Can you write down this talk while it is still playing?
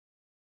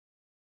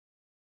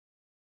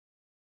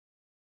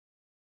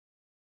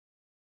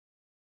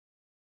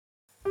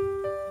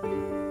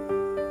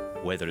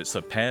Whether it's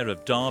a pair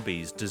of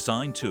derbies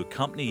designed to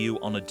accompany you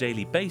on a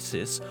daily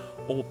basis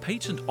or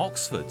patent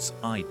Oxfords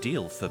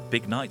ideal for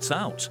big nights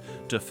out,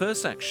 de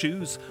Fursac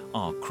shoes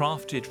are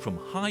crafted from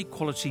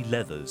high-quality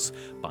leathers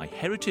by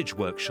heritage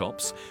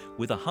workshops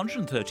with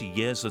 130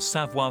 years of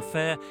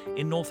savoir-faire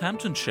in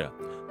Northamptonshire,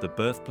 the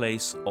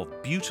birthplace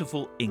of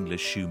beautiful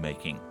English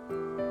shoemaking.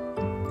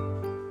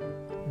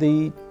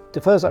 The de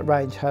Fursac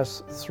range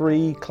has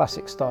three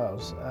classic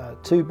styles,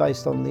 two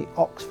based on the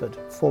Oxford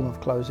form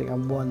of closing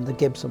and one the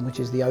Gibson, which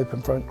is the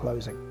open front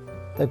closing.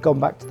 They've gone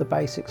back to the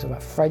basics of a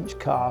French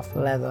calf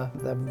leather.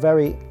 They're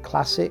very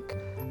classic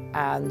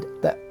and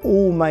they're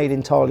all made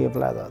entirely of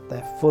leather.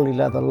 They're fully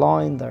leather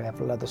lined, they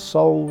have leather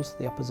soles,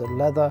 the uppers are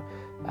leather.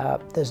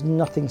 There's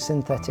nothing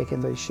synthetic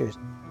in these shoes.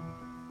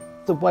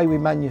 The way we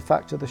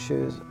manufacture the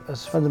shoes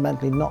has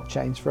fundamentally not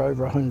changed for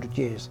over 100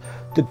 years.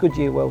 The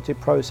Goodyear welted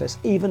process,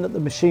 even at the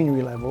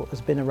machinery level,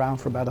 has been around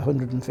for about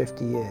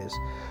 150 years.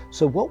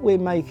 So what we're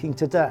making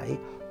today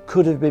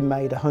could have been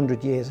made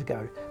 100 years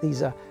ago.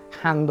 These are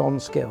hand-on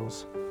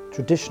skills,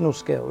 traditional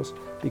skills,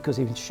 because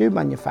in shoe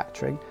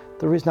manufacturing,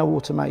 there is no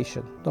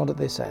automation, not at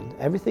this end.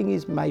 Everything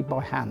is made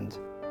by hand.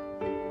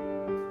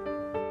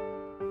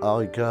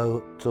 I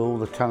go to all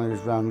the tanneries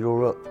around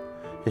Europe,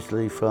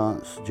 Italy,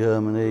 France,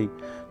 Germany,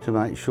 to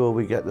make sure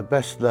we get the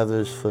best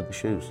leathers for the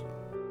shoes.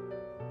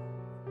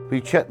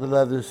 We check the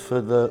leathers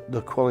for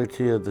the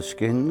quality of the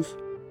skins.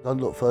 I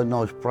look for a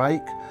nice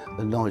break,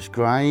 a nice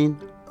grain,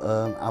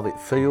 how it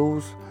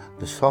feels,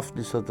 the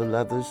softness of the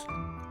leathers.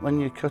 When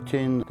you're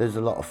cutting, there's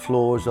a lot of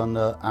flaws on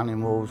the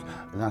animals,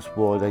 and that's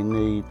why they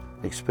need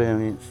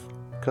experienced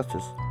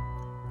cutters.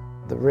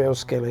 The real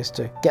skill is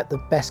to get the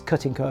best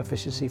cutting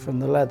coefficiency from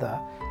the leather,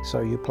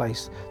 so you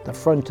place the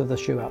front of the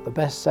shoe out the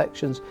best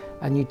sections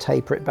and you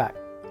taper it back.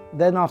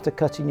 Then after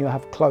cutting you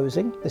have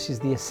closing. This is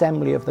the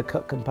assembly of the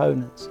cut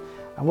components,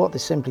 and what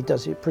this simply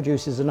does, it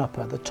produces an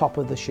upper, the top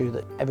of the shoe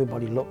that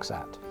everybody looks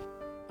at.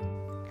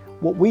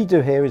 What we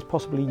do here is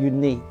possibly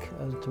unique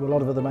to a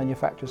lot of other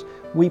manufacturers.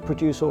 We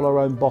produce all our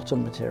own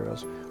bottom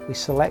materials. We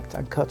select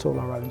and cut all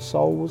our own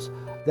soles.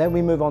 Then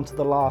we move on to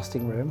the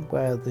lasting room,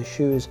 where the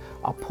shoes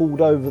are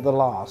pulled over the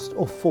last,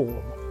 or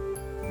form.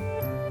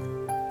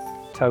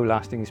 Toe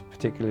lasting is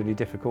particularly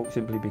difficult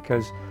simply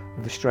because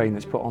of the strain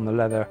that's put on the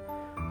leather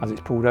as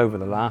it's pulled over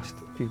the last.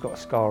 If you've got a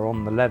scar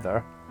on the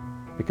leather,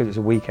 because it's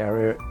a weak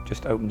area, it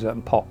just opens up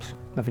and pops.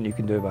 Nothing you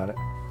can do about it.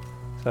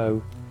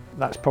 So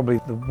that's probably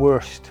the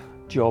worst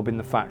job in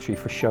the factory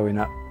for showing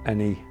up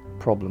any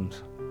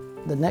problems.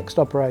 The next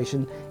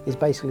operation is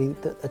basically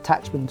the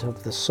attachment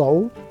of the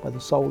sole, where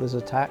the sole is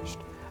attached,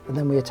 and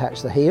then we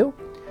attach the heel,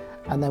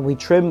 and then we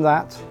trim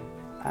that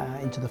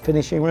into the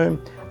finishing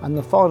room, and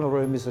the final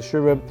room is the shoe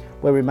room,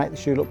 where we make the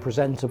shoe look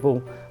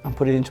presentable and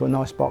put it into a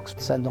nice box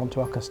to send on to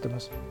our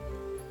customers.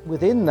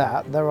 Within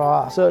that, there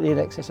are certainly in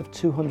excess of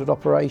 200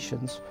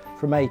 operations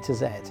from A to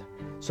Z.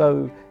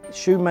 So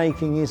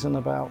shoemaking isn't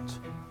about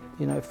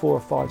 4 or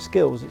 5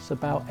 skills, it's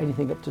about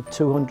anything up to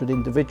 200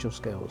 individual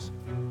skills.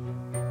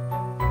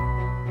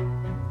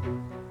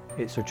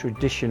 It's a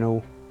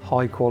traditional,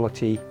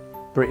 high-quality,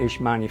 British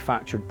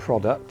manufactured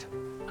product,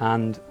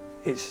 and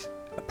it's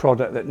a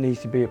product that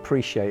needs to be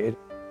appreciated.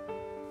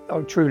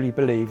 I truly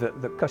believe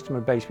that the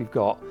customer base we've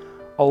got,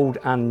 old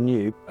and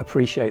new,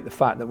 appreciate the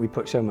fact that we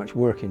put so much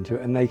work into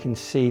it, and they can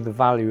see the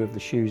value of the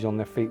shoes on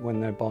their feet when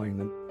they're buying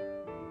them.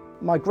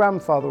 My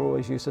grandfather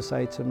always used to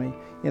say to me,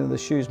 the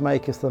shoes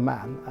maketh the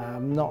man.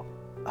 I'm not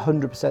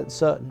 100%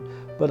 certain,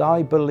 but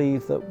I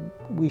believe that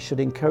we should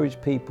encourage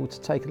people to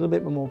take a little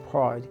bit more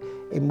pride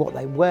in what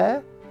they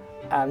wear.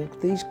 And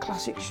these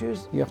classic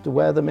shoes, you have to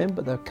wear them in,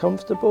 but they're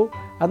comfortable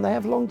and they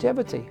have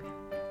longevity.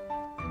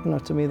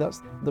 To me,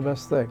 that's the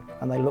best thing,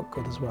 and they look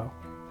good as well.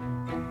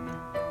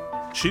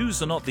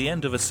 Shoes are not the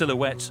end of a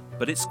silhouette,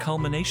 but its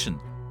culmination.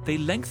 They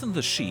lengthen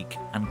the chic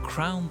and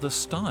crown the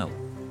style.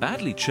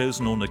 Badly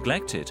chosen or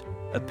neglected,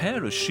 a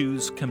pair of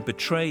shoes can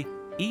betray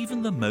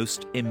even the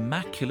most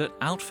immaculate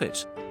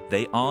outfit.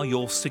 They are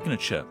your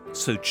signature,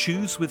 so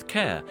choose with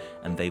care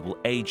and they will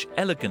age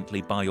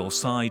elegantly by your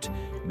side,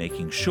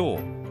 making sure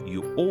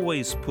you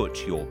always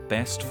put your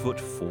best foot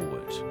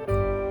forward.